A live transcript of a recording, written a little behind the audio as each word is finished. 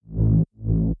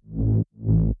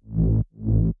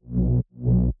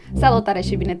Salutare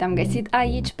și bine te-am găsit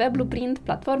aici pe Blueprint,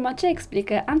 platforma ce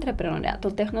explică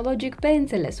antreprenoriatul tehnologic pe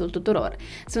înțelesul tuturor.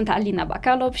 Sunt Alina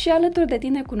Bacalov și alături de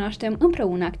tine cunoaștem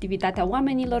împreună activitatea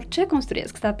oamenilor ce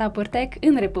construiesc startup-uri tech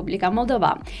în Republica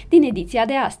Moldova, din ediția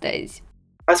de astăzi.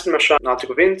 Hai să spunem așa, în alte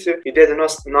cuvinte, ideea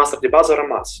noastră de bază a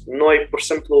rămas. Noi, pur și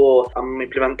simplu, am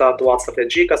implementat o altă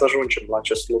strategie ca să ajungem la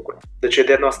acest lucru. Deci,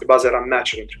 ideea noastră de bază era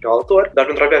matching între călători, dar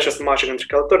pentru a avea acest matching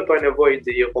între călători, tu ai nevoie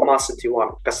de o masă de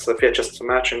oameni ca să fie acest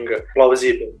matching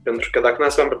plauzibil. Pentru că dacă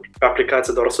noi să avem pe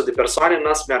aplicație doar 100 de persoane,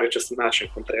 n-a să meargă acest matching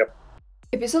cum trebuie.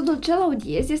 Episodul cel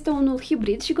audiezi este unul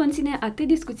hibrid și conține atât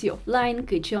discuții offline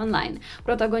cât și online.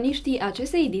 Protagoniștii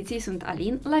acestei ediții sunt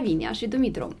Alin, Lavinia și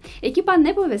Dumitru. Echipa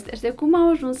ne povestește cum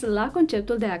au ajuns la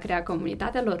conceptul de a crea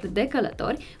comunitatea lor de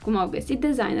călători, cum au găsit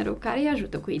designerul care îi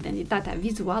ajută cu identitatea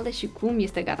vizuală și cum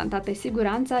este garantată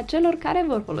siguranța celor care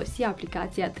vor folosi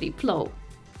aplicația Tripflow.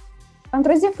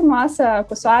 Într-o zi frumoasă,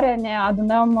 cu soare, ne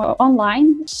adunăm online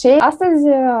și astăzi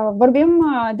vorbim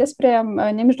despre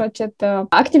nemijlocit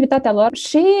activitatea lor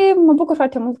și mă bucur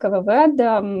foarte mult că vă văd.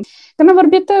 Când am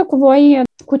vorbit cu voi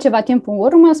cu ceva timp în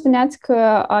urmă, spuneați că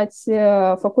ați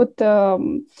făcut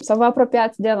sau vă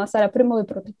apropiați de lansarea primului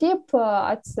prototip,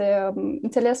 ați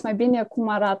înțeles mai bine cum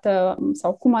arată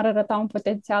sau cum ar arăta un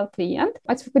potențial client,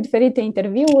 ați făcut diferite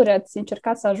interviuri, ați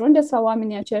încercat să ajungeți la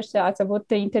oamenii aceștia, ați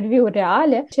avut interviuri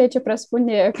reale, ceea ce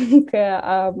presupune că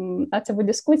ați avut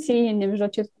discuții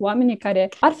nemijlocit cu oamenii care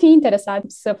ar fi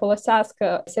interesați să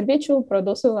folosească serviciul,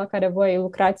 produsul la care voi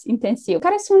lucrați intensiv.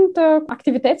 Care sunt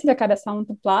activitățile care s-au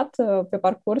întâmplat pe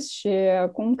parcurs și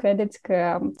cum credeți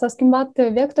că s-au schimbat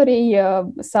vectorii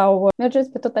sau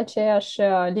mergeți pe tot aceeași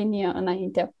linie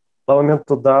înainte? La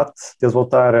momentul dat,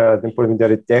 dezvoltarea din punct de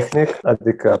vedere tehnic,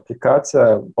 adică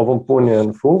aplicația, o vom pune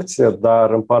în funcție,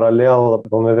 dar în paralel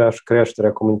vom avea și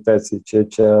creșterea comunității, ceea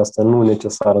ce asta nu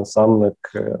necesar înseamnă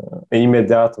că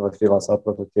imediat va fi lansat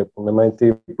prototipul. Noi mai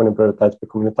întâi punem prioritate pe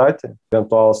comunitate,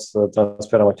 eventual să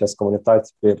transferăm această comunitate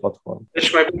pe platformă.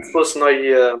 Deci, mai bine spus, noi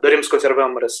dorim să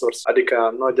conservăm resurse, adică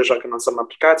noi deja când lansăm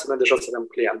aplicații, noi deja să avem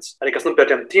clienți. Adică să nu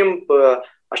pierdem timp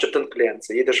așteptând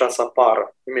clienții, ei deja să apară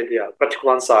imediat, practic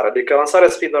lansarea. Adică lansarea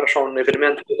să fie doar așa un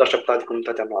eveniment tot așteptat de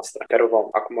comunitatea noastră, care o vom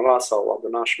acumula sau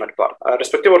aduna și mai departe.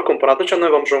 Respectiv, oricum, până atunci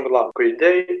noi vom jongla cu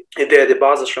ideea de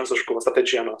bază și însăși cu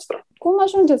strategia noastră. Cum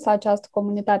ajungeți la această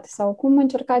comunitate sau cum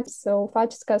încercați să o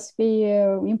faceți ca să fie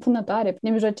impunătoare?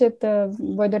 Nemijlocit,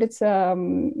 voi doriți să,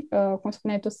 cum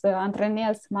spuneai tu, să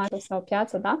antrenezi marca sau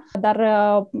piața, da? Dar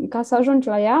ca să ajungi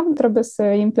la ea, trebuie să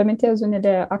implementezi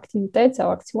unele activități sau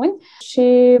acțiuni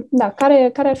și da,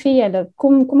 care ar fi ele?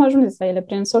 Cum ajungeți la ele?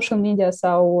 Prin social media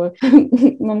sau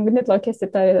m-am gândit la o chestie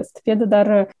tare stupidă,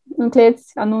 dar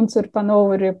încleți anunțuri,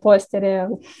 panouri, postere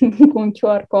cu un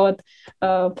QR code,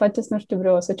 faceți, nu știu,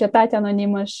 vreo societate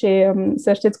anonimă și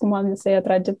să știți cum oamenii să-i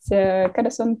atrageți. Care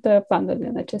sunt planurile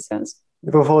în acest sens?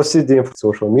 Vom folosi din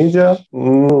social media,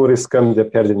 nu riscăm de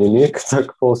pierde nimic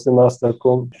dacă folosim asta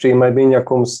acum și e mai bine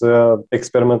acum să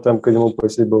experimentăm cât de mult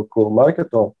posibil cu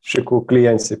marketul și cu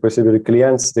clienții, posibili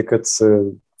clienți, decât să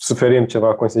suferim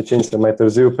ceva consecințe mai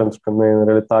târziu, pentru că noi în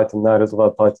realitate n-am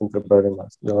rezolvat toate întrebările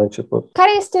noastre de la început. Care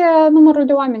este numărul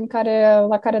de oameni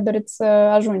la care doriți să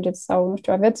ajungeți? Sau, nu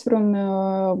știu, aveți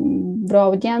vreo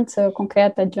audiență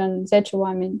concretă, gen 10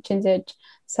 oameni, 50?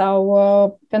 Sau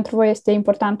pentru voi este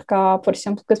important ca, pur și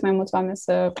simplu, cât mai mulți oameni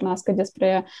să cunoască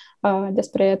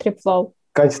despre Tripflow?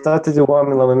 Cantitatea de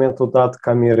oameni la momentul dat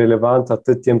cam e relevant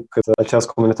atât timp cât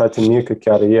această comunitate mică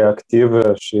chiar e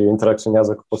activă și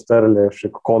interacționează cu postările și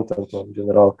cu contentul în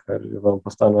general care vom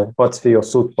posta noi. Poate fi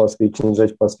 100, poate fi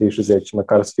 50, poate fi și 10,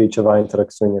 măcar să fie ceva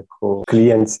interacțiune cu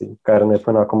clienții care noi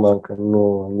până acum încă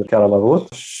nu chiar am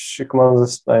avut. Și cum am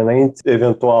zis mai înainte,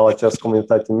 eventual această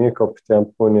comunitate mică o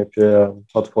putem pune pe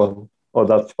platformă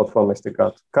odată ce platforma este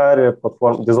gata.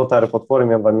 Dezvoltarea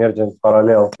platformei va merge în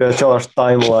paralel pe același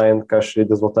timeline ca și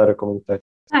dezvoltarea comunității.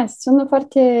 Sună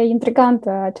foarte intrigantă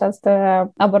această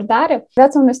abordare.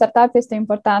 Viața unui startup este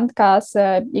important ca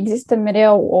să existe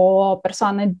mereu o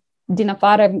persoană din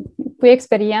afară cu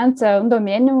experiență în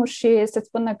domeniu și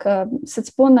să-ți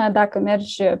spună dacă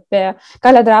mergi pe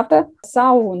calea dreaptă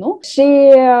sau nu. Și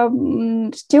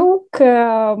știu că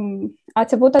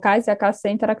ați avut ocazia ca să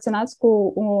interacționați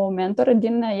cu un mentor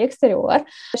din exterior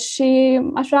și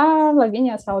așa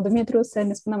Lavinia sau Dumitru să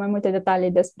ne spună mai multe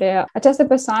detalii despre această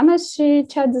persoană și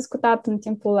ce ați discutat în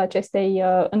timpul acestei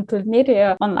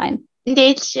întâlniri online.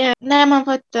 Deci, noi am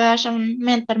avut așa un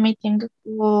mentor meeting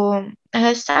cu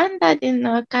Sanda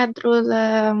din cadrul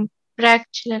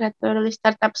preacceleratorului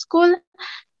Startup School.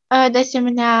 De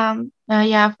asemenea,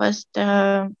 ea a fost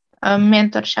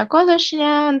mentor și acolo și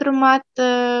ne-a îndrumat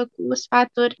cu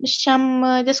sfaturi și am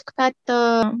discutat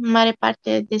în mare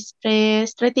parte despre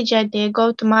strategia de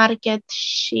go-to-market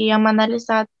și am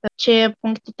analizat ce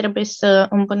puncte trebuie să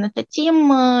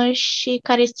îmbunătățim și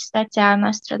care este situația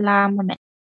noastră la moment.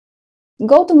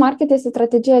 Go-to-market este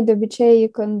strategia de obicei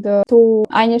când tu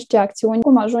ai niște acțiuni,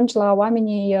 cum ajungi la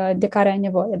oamenii de care ai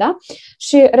nevoie, da?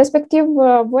 Și respectiv,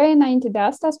 voi înainte de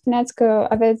asta spuneați că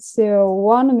aveți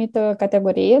o anumită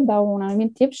categorie, da, un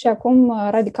anumit tip și acum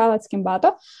radical ați schimbat-o.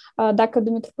 Dacă,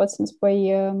 Dumitru, poți să-mi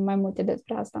spui mai multe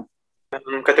despre asta.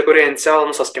 Categoria inițială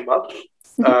nu s-a schimbat.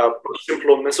 Pur și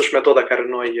simplu, însuși metoda care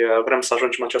noi vrem să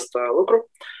ajungem acest lucru.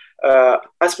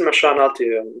 Hai să spunem așa,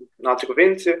 în alte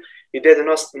cuvinte, ideea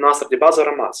noastră de bază a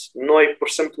rămas. Noi, pur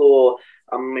și simplu,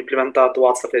 am implementat o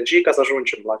altă strategie ca să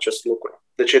ajungem la acest lucru.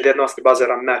 Deci, ideea noastră de bază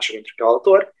era matching între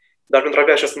călători, dar pentru a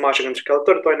avea acest matching între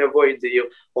călători, tu ai nevoie de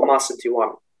o masă de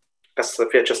oameni ca să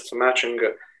fie acest matching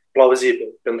plauzibil.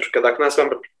 Pentru că dacă noi să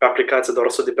avem pe aplicație doar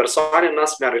 100 de persoane, nu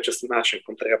să meargă acest matching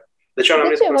cum trebuie. Deci, eu am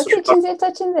de ce? Va fi 50 la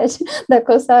 50. Dacă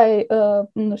o să ai,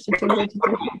 nu știu, 50.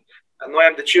 Noi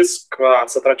am decis că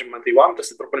să tragem întâi oameni,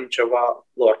 trebuie să propunem ceva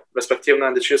lor. Respectiv, noi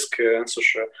am decis că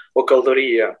însuși o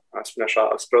călătorie, spune așa,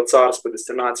 spre o țară, spre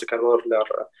destinație care lor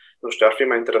ar fi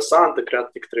mai interesantă, creată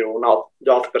de către de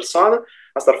o altă persoană,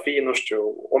 asta ar fi,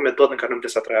 o metodă în care nu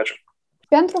putem să atragem.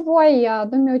 Pentru voi,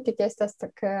 du-mi uite chestia asta,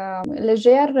 că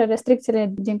lejer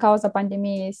restricțiile din cauza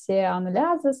pandemiei se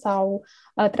anulează sau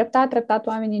treptat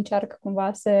oamenii încearcă cumva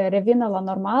să revină la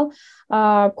normal.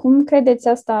 Cum credeți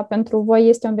asta pentru voi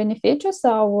este un beneficiu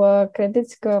sau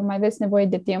credeți că mai aveți nevoie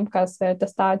de timp ca să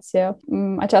testați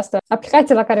această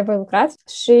aplicație la care voi lucrați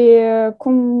și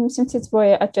cum simțiți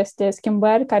voi aceste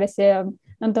schimbări care se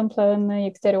întâmplă în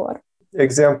exterior?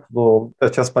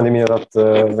 Această pandemie arată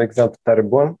un exemplu tare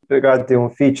bun legat de un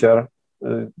feature,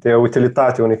 de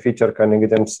utilitatea unui feature care ne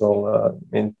gândim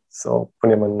să-l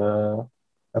punem în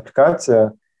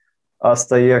aplicație.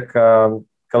 Asta e ca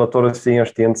călătorul să fie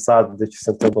înștiințat de ce se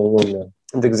întâmplă în lume.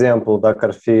 De exemplu, dacă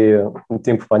ar fi în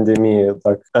timpul pandemiei,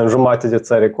 dacă în jumătate de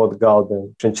țară e cod galben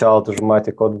și în cealaltă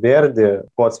jumătate cod verde,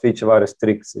 pot fi ceva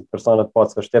restricții. Persoana poate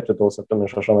să aștepte 2 săptămâni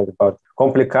și așa mai departe.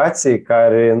 Complicații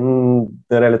care în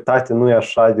realitate nu e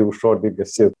așa de ușor de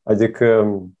găsit. Adică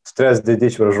tu trebuie să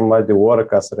dedici vreo jumătate de oră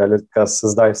ca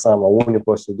să-ți dai seama unde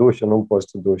poți să duci și nu poți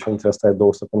să duci și nu trebuie să stai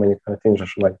 2 săptămâni în carantină și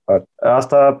așa mai departe.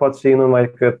 Asta poate fi numai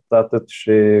decât atât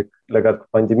și legat cu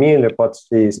pandemiile, poate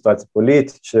fi situații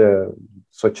politice,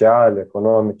 sociale,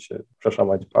 economice și așa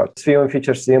mai departe. Să fie un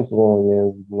feature simplu,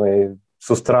 noi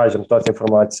sustragem toate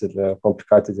informațiile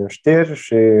complicate din știri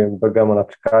și băgăm în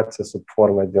aplicație sub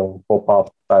formă de un pop-up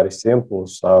tare simplu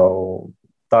sau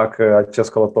dacă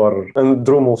acest călător în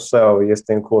drumul său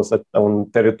este inclus un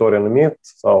teritoriu anumit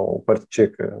sau o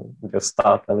părticică de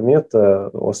stat anumit,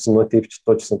 o să notifice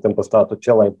tot ce se întâmplă în statul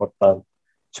cel important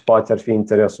și poate ar fi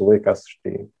interesul lui ca să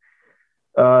știe.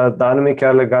 Dar nu e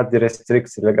chiar legat de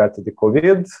restricții legate de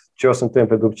COVID, ce o să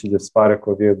întâmple după ce dispare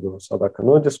COVID-ul sau dacă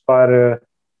nu dispare.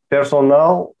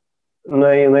 Personal,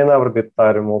 noi n-am vorbit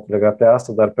tare mult legat de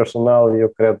asta, dar personal eu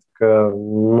cred că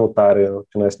nu tare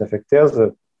pe noi să ne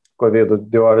afecteze COVID-ul,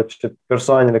 deoarece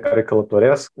persoanele care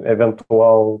călătoresc,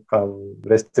 eventual cam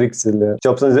restricțiile,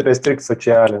 cel puțin restricții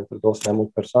sociale între 2 sau mai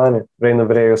multe persoane, vrei nu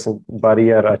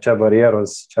vrei, acea barieră o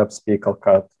să fie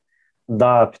călcată.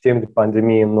 Da, pe timp de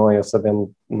pandemie noi o să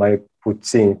avem mai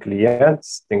puțini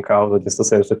clienți din cauza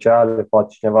distanțării sociale, poate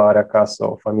cineva are acasă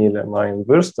o familie mai în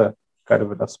vârstă care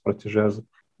vrea să protejeze.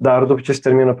 Dar după ce se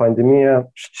termină pandemia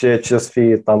și ce să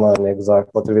fie taman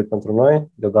exact potrivit pentru noi,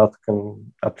 deodată când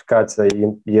aplicația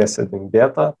iese din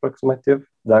beta aproximativ,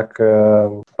 dacă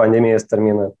pandemia se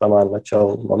termină taman în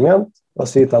acel moment, o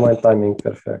să fie taman timing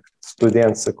perfect.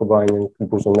 Studenții cu bani în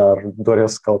buzunar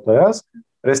doresc să călătorească,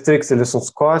 restricțiile sunt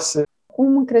scoase.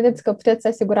 Cum credeți că puteți să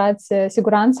asigurați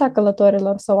siguranța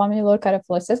călătorilor sau oamenilor care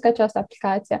folosesc această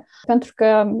aplicație? Pentru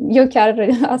că eu chiar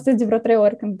astăzi de vreo 3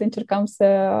 ori când încercam să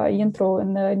intru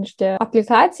în niște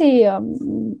aplicații,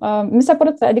 mi s-a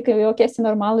părut, adică e o chestie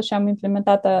normală și am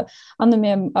implementat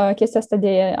anume chestia asta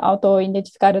de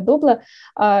auto-identificare dublă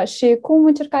și cum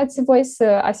încercați voi să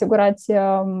asigurați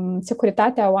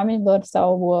securitatea oamenilor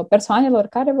sau persoanelor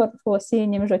care vor folosi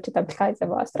nemijlocit aplicația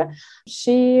voastră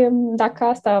și dacă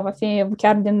asta va fi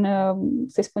chiar din,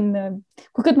 să spun,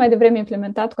 cu cât mai devreme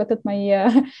implementat, cu atât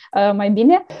mai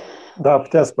bine. Da,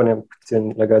 putem spune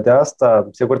puțin legat de asta.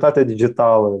 Securitatea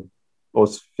digitală o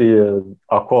să fie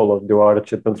acolo,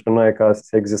 deoarece pentru că noi ca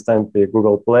să existăm pe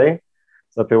Google Play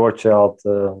sau pe orice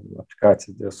altă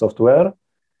aplicație de software,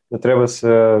 Nu trebuie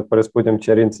să corespundem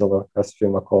cerințelor ca să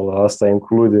fim acolo. Asta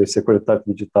include securitate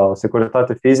digitală.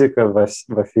 Securitatea fizică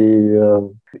va fi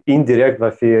indirect va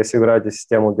fi asigurată de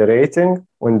sistemul de rating,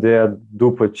 unde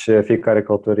după ce fiecare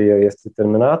călătorie este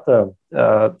terminată,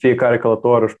 fiecare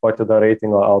călător își poate da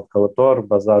rating la alt călător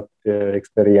bazat pe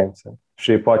experiențe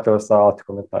și poate lăsa alte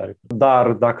comentarii.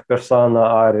 Dar dacă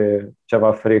persoana are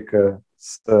ceva frică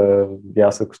să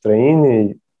iasă cu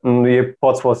străinii, ei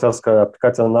pot să folosească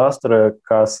aplicația noastră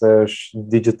ca să-și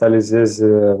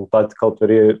digitalizeze toate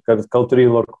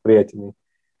călătoriilor cu prietenii.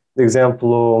 De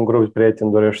exemplu, un grup de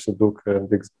prieteni dorește să ducă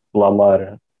la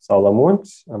mare sau la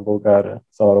munți, în Bulgaria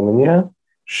sau în România,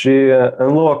 și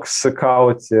în loc să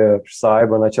caute și să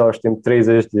aibă în același timp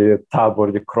 30 de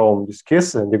taburi de Chrome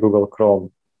deschise, de Google Chrome,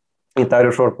 e tare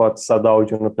ușor poate să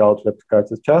adaugi unul pe altul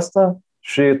aplicația aceasta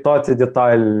și toate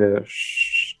detaliile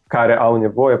care au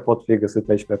nevoie pot fi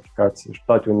găsite aici pe aplicație și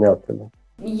toate uneltele.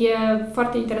 E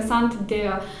foarte interesant de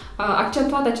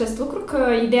accentuat acest lucru, că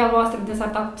ideea voastră de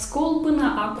Startup School până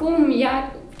acum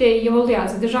ea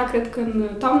evoluează. Deja cred că în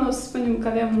toamnă o să spunem că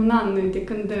avem un an de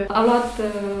când a luat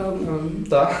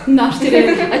naștere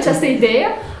această idee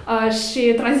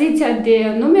și tranziția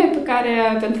de nume pe care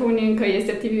pentru unii încă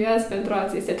este TVS, pentru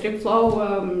alții este TripFlow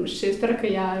și sper că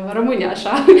ea va rămâne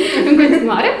așa în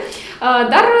continuare.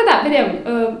 Dar da, vedem,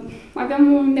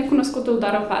 avem necunoscutul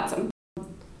doar în față.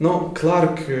 Nu,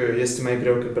 clar că este mai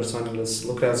greu că persoanele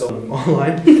lucrează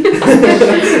online.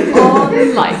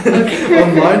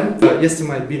 Online. Este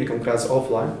mai bine că lucrează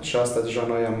offline și asta deja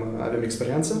noi avem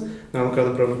experiență. Noi am lucrat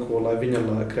împreună cu Lavinia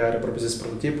la crearea propriu-zis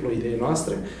prototipului, ideii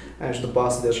noastre și după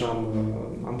asta deja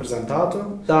am prezentat-o.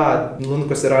 Da, luând în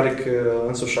considerare că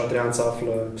însuși Adrian se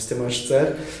află peste mări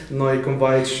țări, noi cumva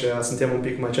aici suntem un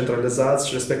pic mai centralizați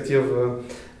și respectiv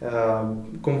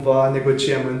cumva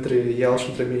negociem între el și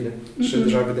între mine și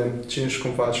deja vedem cine și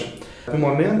cum face. În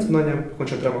moment, noi ne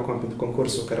concentrăm acum pe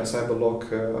concursul care să aibă loc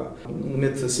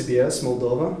numit CBS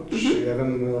Moldova și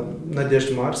avem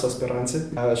nădejde mari sau speranțe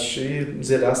și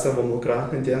zilele astea vom lucra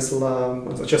intens la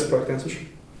acest proiect însuși.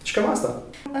 Și cam asta.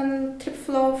 În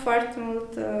TripFlow foarte mult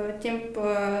timp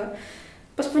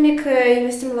pot spune că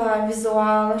investim la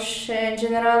vizuală și în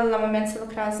general la moment se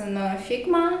lucrează în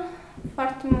Figma.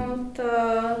 Foarte mult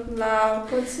la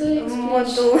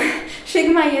modul.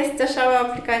 Figma este așa o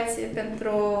aplicație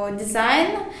pentru design,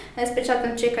 special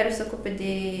pentru cei care se ocupă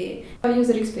de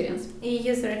user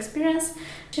experience.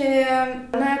 Și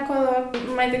noi acolo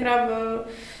mai degrabă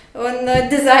un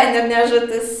designer ne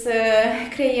ajută să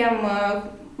creăm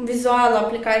vizualul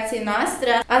aplicației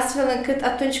noastre, astfel încât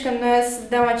atunci când noi să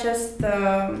dăm acest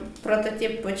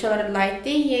prototip celor de la IT,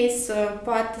 ei să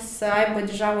poată să aibă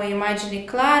deja o imagine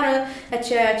clară a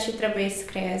ceea ce trebuie să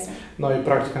creeze. Noi,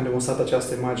 practic, am demonstrat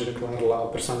această imagine clară la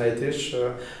persoanele IT și,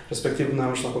 respectiv, noi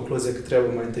am ajuns la concluzie că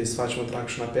trebuie mai întâi să facem o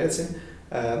traction a pieței.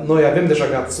 Noi avem deja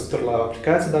gata structură la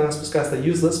aplicație, dar am spus că asta e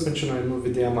useless pentru că noi nu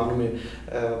vedem anume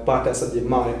partea asta de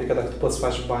mare, adică dacă tu poți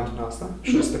face bani din asta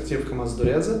și respectiv că mă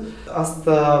dureze.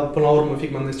 Asta, până la urmă,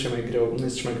 Figma nu este cea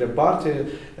mai greu, parte.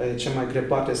 Cea mai greu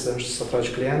parte este să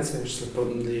atragi clienții și să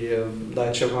le dai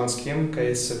ceva în schimb, ca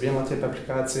ei să vină la tine pe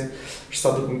aplicație și să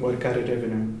aducă oricare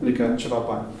revenue, adică ceva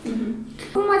bani.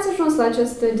 Cum ați ajuns la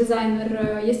acest designer?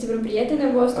 Este vreun prietene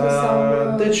vostru sau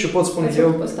deci pot spune eu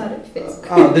postare pe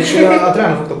Facebook? Deci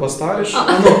Adrian a făcut o postare și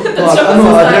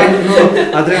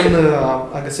Adrian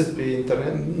a găsit pe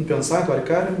internet, pe un site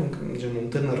oarecare, un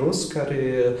tânăr rus care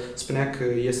spunea că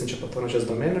este începător în acest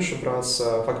domeniu și vrea să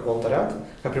facă voluntariat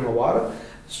ca prima oară.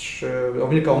 Și a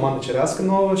venit ca o mamă cerească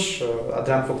nouă și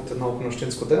Adrian a făcut nouă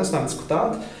cunoștință cu dânsul, am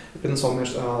discutat, pe dânsul îl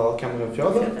cheamă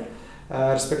Fiodor.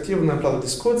 Respectiv, noi am plătit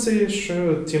discuții și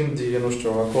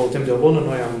timp de o lună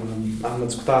noi am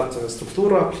discutat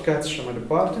structura aplicației și mai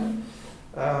departe.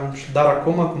 Dar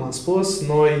acum, cum am spus,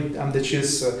 noi am decis,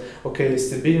 ok,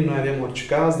 este bine, noi avem orice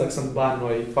caz, dacă sunt bani,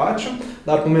 noi facem,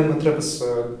 dar pe moment nu trebuie să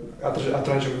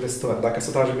atragem investitori. Dacă să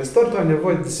atragem investitori, tu ai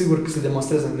nevoie, desigur, că să le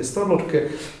demonstrezi investitorilor că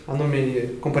anume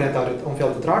compania are un fel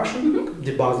de traction,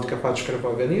 de bază de că faci care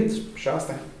v-a venit și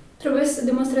asta e. Trebuie să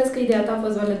demonstrezi că ideea ta a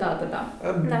fost validată, da?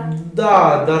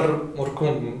 Da, dar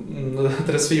oricum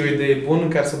trebuie să fie o idee bună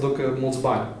care să ducă mulți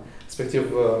bani. Respectiv,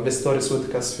 investitorii se uită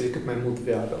ca să fie cât mai mult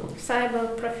viabil. Să aibă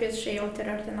profit și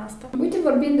ulterior din asta. Uite,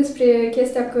 vorbim despre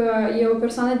chestia că e o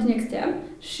persoană din extern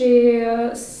și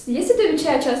este de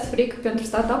obicei această frică pentru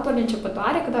startup-urile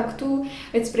începătoare că dacă tu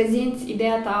îți prezinți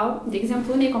ideea ta, de exemplu,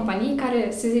 unei companii care,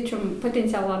 să zicem,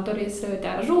 potențial ar dori să te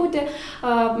ajute,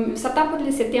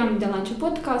 startup-urile se tem de la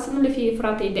început ca să nu le fie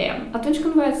furată ideea. Atunci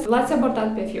când voi l-ați abordat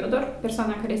pe Fiodor,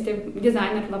 persoana care este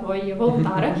designer la voi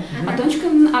voluntară, atunci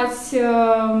când ați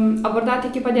abordat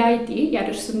echipa de IT,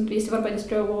 iarăși este vorba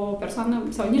despre o persoană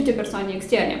sau niște persoane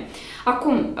externe.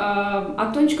 Acum,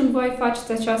 atunci când voi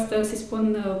faceți această, să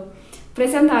spun,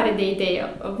 prezentare de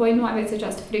idee, voi nu aveți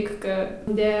această frică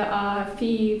de a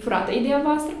fi furată ideea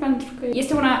voastră, pentru că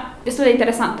este una destul de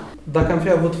interesantă. Dacă am fi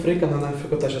avut frică, noi n-am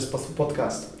făcut acest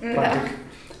podcast, practic.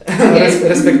 Okay.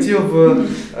 Respectiv,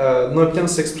 noi putem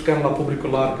să explicăm la publicul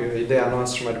larg ideea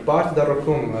noastră și mai departe, dar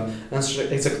oricum, însă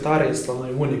executarea este la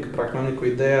noi unic. Practic, noi cu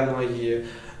ideea,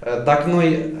 dacă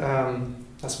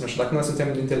noi suntem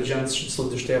inteligenți și destul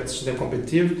de deștepți și suntem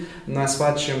competitivi, noi să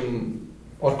facem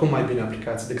oricum mai bine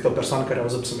aplicații decât o persoană care a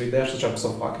auzit o idee și încearcă să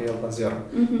o facă el la zero.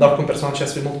 Dar oricum persoana aceea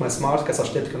să fie mult mai smart ca să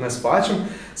aștepte că noi să facem,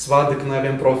 să vadă că noi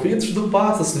avem profit și după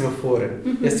asta să ne o fure.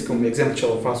 Este cum exemplu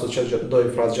doi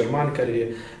frați germani care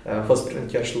au fost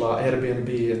chiar și la Airbnb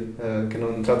când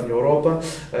au intrat în Europa,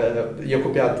 i-au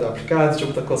copiat aplicații, și au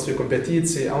avut acolo să fie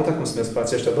competiții, am uitat cum se numesc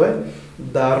frații ăștia doi,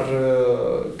 dar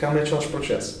cam e același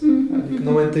proces. Adică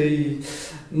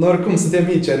noi oricum suntem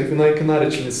mici, adică noi când n-are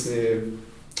cine să ne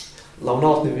la un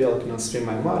alt nivel, când să fim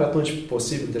mai mari, atunci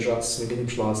posibil deja să ne gândim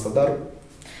și la asta, dar...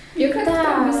 Eu cred că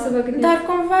trebuie să vă gândiți. Dar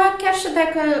cumva, chiar și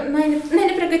dacă noi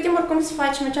ne pregătim oricum să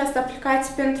facem această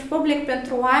aplicație pentru public,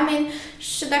 pentru oameni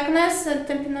și dacă noi să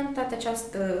întâmpinăm toată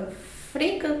această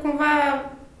frică, cumva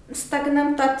stagnăm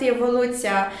toată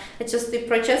evoluția acestui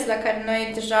proces la care noi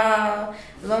deja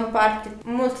luăm parte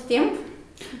mult timp.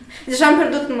 Deja am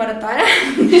pierdut numărătoarea.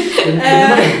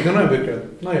 De noiembrie, cred.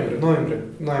 Noiembrie.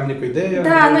 Noi am nicio idee.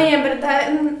 Da, noiembrie, dar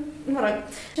mă rog.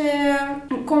 Și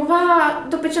cumva,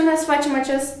 după ce noi să facem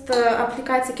această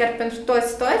aplicație chiar pentru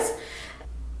toți,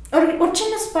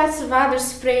 oricine se poate să vadă și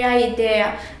să preia ideea,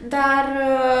 dar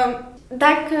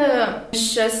dacă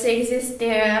și să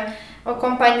existe o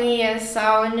companie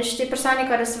sau niște persoane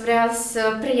care să vrea să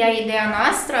preia ideea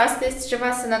noastră, asta este ceva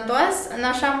sănătos. În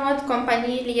așa mod,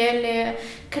 companiile, ele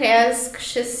cresc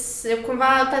și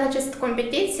cumva toată această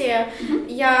competiție,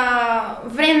 ea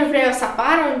vrei nu vrei o să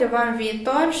apară undeva în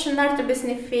viitor și n-ar trebui să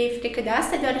ne fie frică de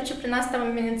asta, deoarece prin asta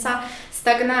vom amenința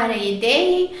stagnarea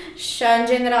ideii și, în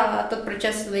general, a tot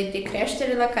procesului de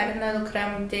creștere la care noi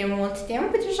lucrăm de mult timp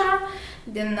deja,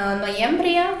 din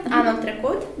noiembrie anul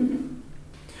trecut.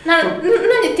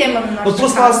 Nu ne temem în orice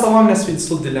plus la asta oamenii să fie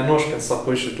destul de leanoși ca să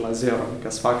apuce la zero, ca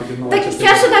să facă din nou aceste...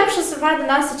 Chiar și dacă și să vadă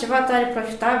în asta ceva tare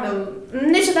profitabil,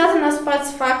 niciodată nu se poate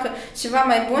să facă ceva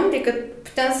mai bun decât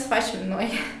putem să facem noi.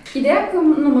 Ideea că,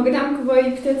 mă gândeam că voi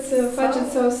puteți să faceți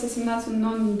sau să semnați un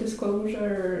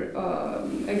non-disclosure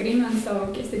agreement sau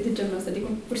chestii de genul ăsta. Adică,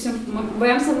 pur și simplu,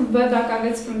 voiam să văd dacă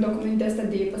aveți un document ăsta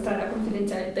de păstrarea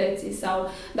confidențialității sau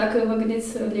dacă vă gândiți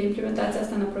să le implementați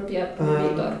asta în apropiat în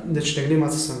viitor. Deci ne gândim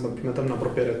asta să implementăm în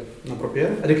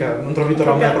apropiere? Adică într-un viitor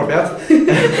mai apropiat?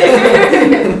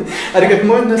 Adică pe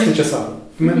moment nu este necesar.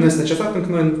 Nu este necesar pentru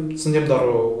că noi suntem doar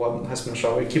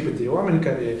o echipă de oameni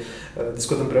care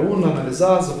discută împreună,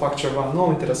 analizează, fac ceva nou,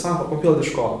 interesant, fac un fel de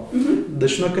școală.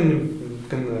 Deci noi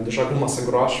când deja gluma se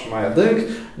îngroașă mai adânc,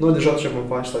 noi deja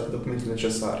vom face toate documentele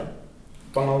necesare.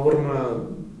 Până la urmă,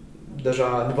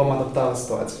 deja ne vom adapta la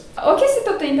situație. O chestie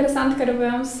tot interesantă care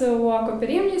voiam să o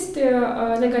acoperim este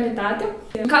legalitatea.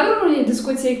 În cadrul unei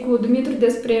discuții cu Dumitru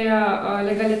despre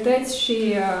legalități și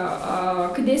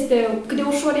cât de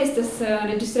ușor este să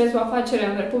înregistrezi o afacere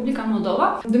în Republica Moldova,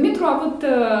 Dumitru a avut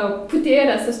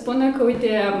puterea să spună că,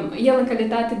 uite, el în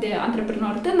calitate de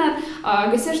antreprenor tânăr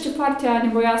găsește foarte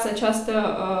anevoioasă această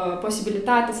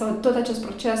posibilitate sau tot acest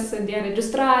proces de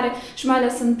înregistrare și mai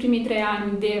ales în primii 3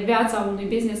 ani de viața unui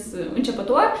business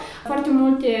începător. Foarte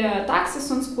multe taxe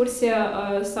sunt scurse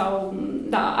sau,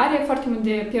 are foarte mult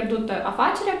de pierdut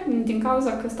afacerea din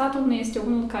cauza că statul nu este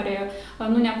unul care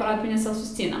nu neapărat vine să-l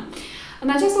susțină. În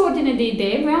această ordine de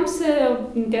idei, voiam să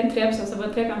te întreb sau să vă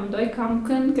întreb amândoi cam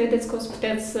când credeți că o să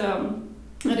puteți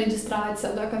înregistrați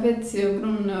sau dacă aveți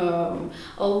vreun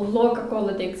loc acolo,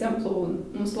 de exemplu,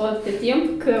 un slot de timp,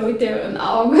 că, uite, în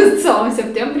august sau în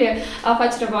septembrie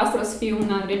afacerea voastră o să fie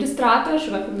una înregistrată și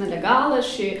va fi una legală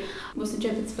și o să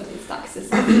începeți să plătiți taxe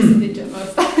sau de genul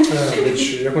ăsta. Deci,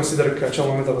 eu consider că acel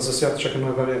moment a fost așa că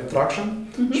noi vom avea traction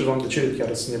și vom decide chiar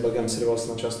să ne băgăm serios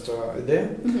în această idee.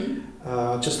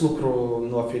 Acest lucru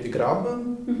nu va fi de grabă.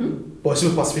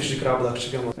 Posibil poate fi și de grabă dacă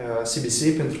câștigăm CBC,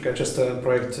 pentru că acest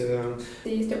proiect...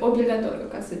 Este obligatoriu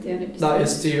ca să te înregistrezi. Da,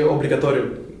 este obligatoriu.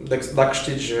 Dacă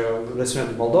câștigi versiunea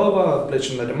de Moldova, pleci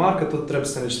în Danemarca, tu trebuie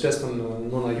să te înregistrezi în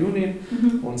luna iunie,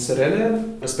 un SRL.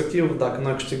 Respectiv, dacă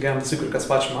noi câștigăm, sigur că să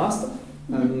facem asta.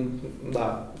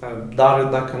 Da. Dar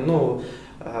dacă nu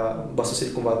va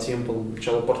sosi cumva timpul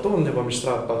cel oportun, ne vom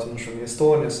registra poate, nu știu, în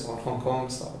Estonia sau în Hong Kong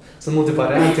sau... Sunt multe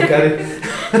variante care...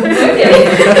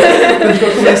 Pentru că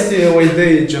oricum este o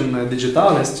idee gen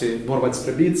digitală, este vorba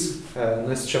despre bits,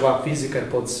 nu este ceva fizic care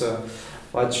poți să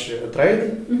faci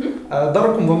trade, dar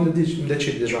oricum vom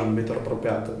decide deja în viitor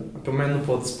apropiat. Pe moment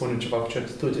nu pot spune ceva cu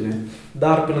certitudine,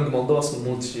 dar pe lângă Moldova sunt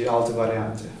multe alte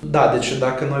variante. Da, deci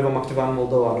dacă noi vom activa în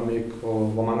Moldova,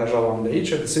 vom angaja oameni de aici,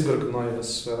 desigur că noi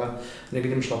să ne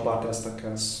gândim și la partea asta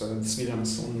ca să deschidem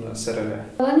un SRL.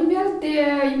 La nivel de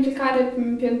implicare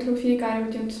pentru fiecare,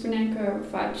 uite, tu spuneai că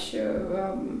faci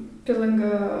pe lângă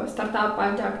startup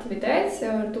alte activități,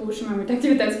 tu și mai multe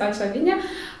activități faci, Lavinia.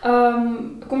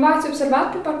 Cumva ați observat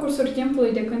pe parcursul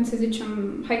timpului de când, să zicem,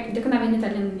 de când a venit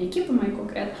Alin în echipă, mai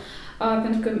concret,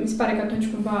 pentru că mi se pare că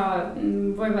atunci cumva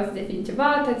voi v-ați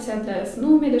definitivat, ați ales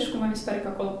numele și cumva mi se pare că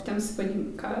acolo putem să spunem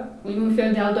ca un fel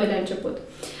de al doilea început.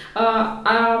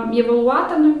 A evoluat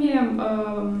anume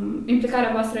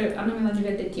implicarea voastră anume la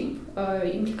nivel de timp,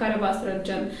 implicarea voastră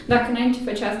gen, dacă înainte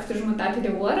făceați câte jumătate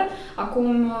de oră, acum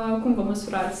cum vă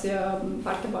măsurați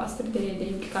partea voastră de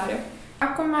implicare?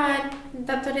 Acum,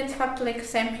 datorită faptului că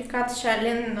s-a implicat și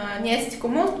Alin, ne este cu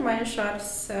mult mai ușor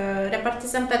să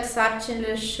repartizăm toate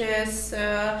sarcinile și să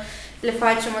le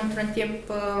facem într-un timp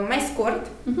mai scurt.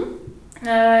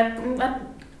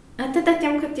 Atâta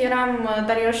timp cât eram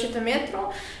doar eu și Dumitru,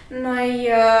 noi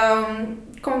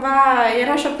cumva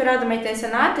era și o perioadă mai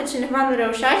tensionată, cineva nu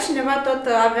reușea, cineva tot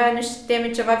avea niște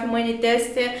teme, ceva pe mâini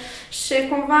teste și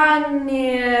cumva ne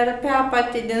răpea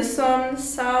poate din somn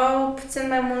sau puțin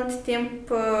mai mult timp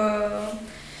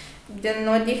din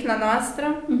odihna noastră.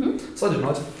 Sau din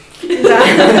noapte. Da.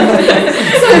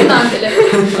 Sau din ambele.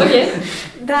 Ok.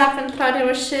 Da, pentru a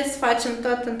reuși să facem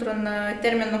tot într-un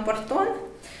termen oportun.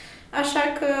 Așa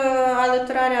că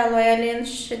alăturarea lui Alin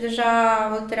și deja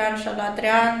ulterior și lui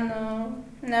Adrian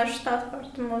ne-a ajutat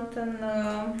foarte mult în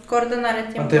coordonarea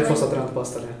timpului. Întâi a fost Adrian după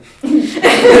asta.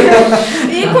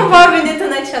 Ei cumva au venit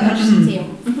în același timp.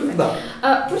 Da.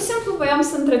 Pur și simplu voiam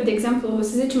să întreb, de exemplu,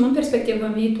 să zicem în perspectivă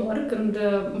în viitor, când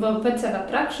vă veți avea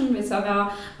traction, veți avea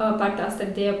partea asta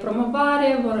de promovare,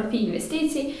 vor fi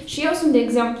investiții și eu sunt, de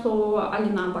exemplu,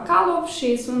 Alina Bacalov și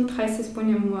sunt, hai să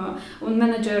spunem, un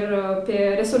manager pe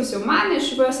resurse umane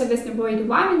și voi o să aveți nevoie de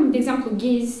oameni, de exemplu,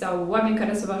 ghizi sau oameni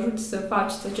care să vă ajute să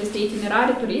faceți aceste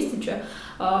itinerare turistice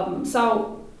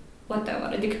sau whatever,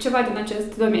 adică ceva din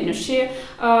acest domeniu. Și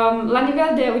la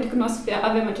nivel de, uite, când o să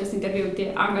avem acest interviu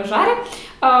de angajare,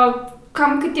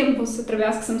 cam cât timp o să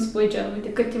trebuiască să-mi spui, gen, uite,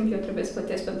 cât timp eu trebuie să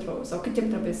plătesc pentru, sau cât timp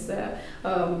trebuie să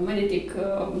mă dedic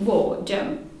vouă, gen,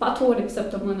 4 ore pe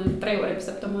săptămână, 3 ore pe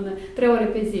săptămână, 3 ore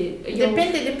pe zi.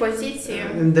 Depinde de poziție.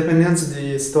 În dependență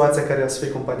de situația care o să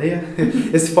fie companie,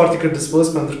 este foarte greu de spus,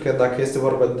 pentru că dacă este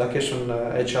vorba, dacă ești un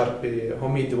HR pe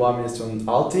 1000 de oameni, este un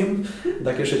alt timp,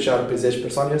 dacă ești HR pe 10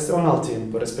 persoane, este un alt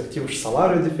timp, respectiv și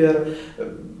salariul diferă.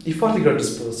 E foarte greu de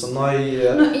spus. Noi...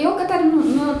 Eu, Cătare,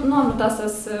 nu am vrut asta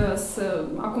să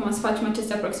acum să facem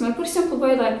aceste aproximări. Pur și simplu,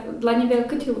 voi la nivel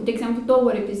cât, de exemplu, 2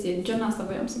 ore pe zi, gen asta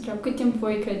voiam să întreb, cât timp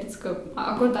voi credeți că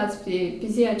acordați pe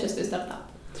zi acestui startup?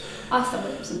 Asta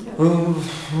voiam să întreb.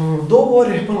 2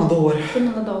 ore, până la 2 ore.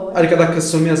 Până la 2 ore. Adică dacă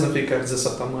sumez în fiecare zi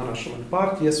săptămână și mai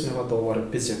departe, ies undeva 2 ore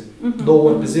pe zi. 2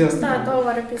 ore pe zi, asta da, 2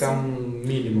 ore pe zi. Cam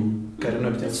minimum care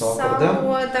noi putem să o acordăm.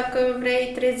 Sau dacă vrei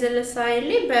 3 zile să ai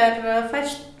liber,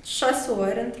 faci 6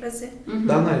 ore într-o zi.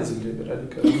 Da, n-ai zi liber,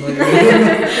 adică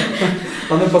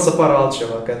la noi poate să pară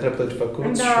altceva, că ai dreptul de făcut.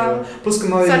 Da. Și, plus că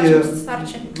noi,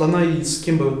 sarcini. la noi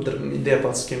schimbă, ideea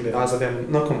poate să schimbe. Azi avem,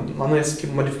 la noi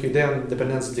modifică ideea în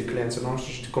dependență de clienții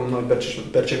noștri și de cum noi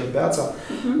percepem viața,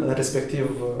 respectiv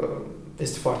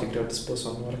este foarte greu de spus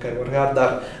în oricare organ,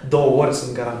 dar 2 ore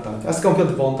sunt garantate. Asta ca un fel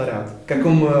de voluntariat. Ca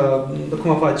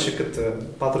cum faci cât 40-50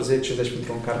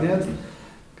 pentru un carnet,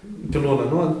 pe lună,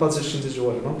 nu? 40-50 de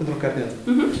ore, nu? Pentru un carnet.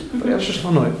 Păi așa și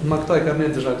la noi. Numai că tu ai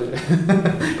carnet deja de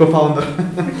co-founder.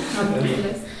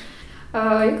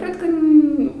 Eu cred că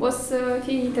o să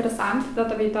fie interesant.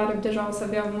 Data viitoare deja o să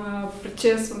avem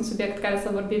precis un subiect care să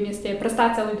vorbim, este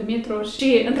prestația lui Dumitru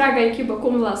și întreaga echipă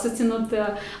cum l-a susținut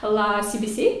la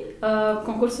CBC,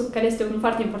 concursul care este unul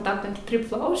foarte important pentru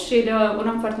TripFlow și le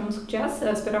urăm foarte mult succes.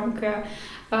 Sperăm că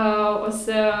o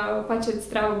să faceți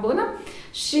treabă bună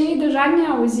și deja ne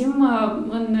auzim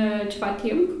în ceva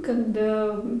timp, când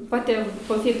poate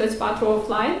vor fi toți 4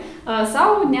 offline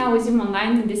sau ne auzim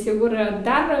online, desigur,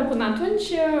 dar până atunci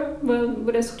vă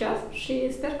urez succes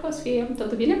și sper că o să fie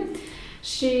totul bine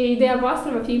și ideea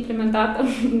voastră va fi implementată,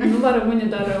 nu va rămâne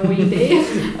doar o idee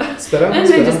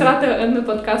înregistrată în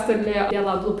podcasturile de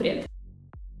la Blueprint.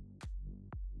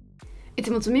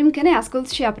 Îți mulțumim că ne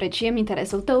asculți și apreciem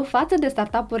interesul tău față de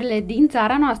startup-urile din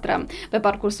țara noastră. Pe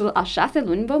parcursul a 6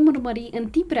 luni vom urmări în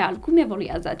timp real cum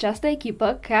evoluează această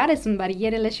echipă, care sunt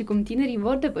barierele și cum tinerii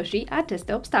vor depăși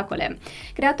aceste obstacole.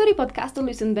 Creatorii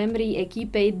podcastului sunt membrii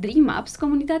echipei Dream Ups,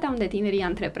 comunitatea unde tinerii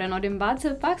antreprenori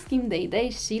învață, fac schimb de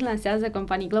idei și lansează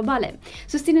companii globale.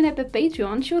 Susține-ne pe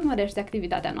Patreon și urmărește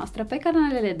activitatea noastră pe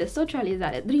canalele de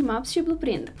socializare Dream Ups și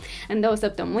Blueprint. În 2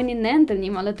 săptămâni ne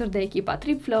întâlnim alături de echipa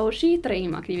Tripflow și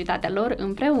trăim activitatea lor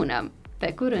împreună.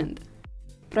 Pe curând!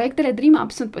 Proiectele Dream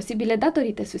Up sunt posibile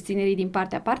datorită susținerii din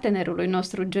partea partenerului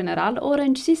nostru general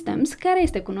Orange Systems, care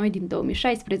este cu noi din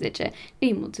 2016.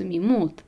 Îi mulțumim mult!